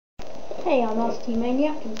Hey, I'm RCT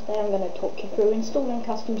Maniac, and today I'm going to talk you through installing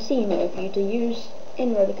custom scenery for you to use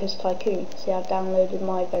in Rollercoaster Tycoon. See, I've downloaded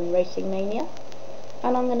my own Racing Mania,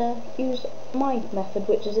 and I'm going to use my method,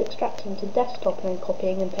 which is extracting to desktop and then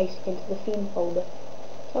copying and pasting into the theme folder.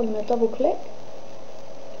 So I'm going to double click,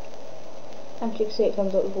 and you can see it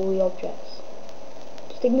comes up with all the objects.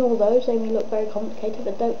 Just ignore those, they may look very complicated,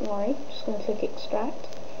 but don't worry. I'm just going to click extract,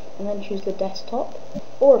 and then choose the desktop,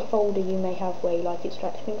 or a folder you may have where you like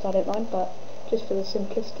extracting things. I don't mind, but just for the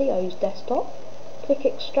simplicity I use desktop. Click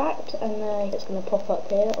extract, and it's going to pop up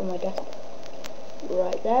here on my desktop.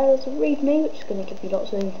 Right there's a readme, which is going to give you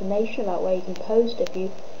lots of information about where you can post if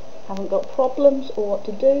you haven't got problems or what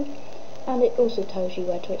to do, and it also tells you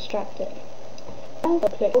where to extract it. And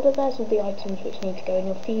click folder, there's all the items which need to go in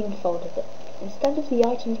your theme folder, but instead of the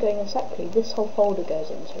items going in separately, this whole folder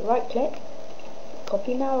goes in. So right click,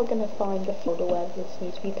 copy. Now we're going to find the folder where this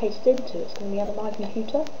needs to be pasted into. It's going to be under my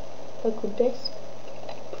computer, local disk,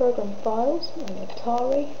 program files, and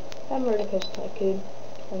Atari, and Rollercoaster Tycoon,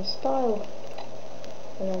 and style,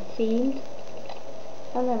 and then themed,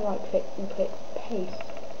 and then right click and click paste.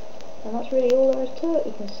 And that's really all there is to it.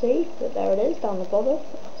 You can see that there it is down the bottom,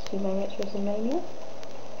 Maniac's Racing Mania,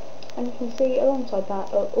 and you can see alongside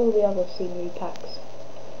that are all the other scenery packs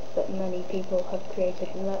that many people have created,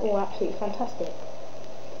 and they're all absolutely fantastic.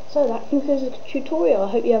 So that concludes the tutorial.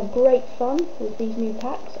 I hope you have great fun with these new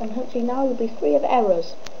packs, and hopefully now you'll be free of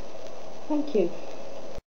errors. Thank you.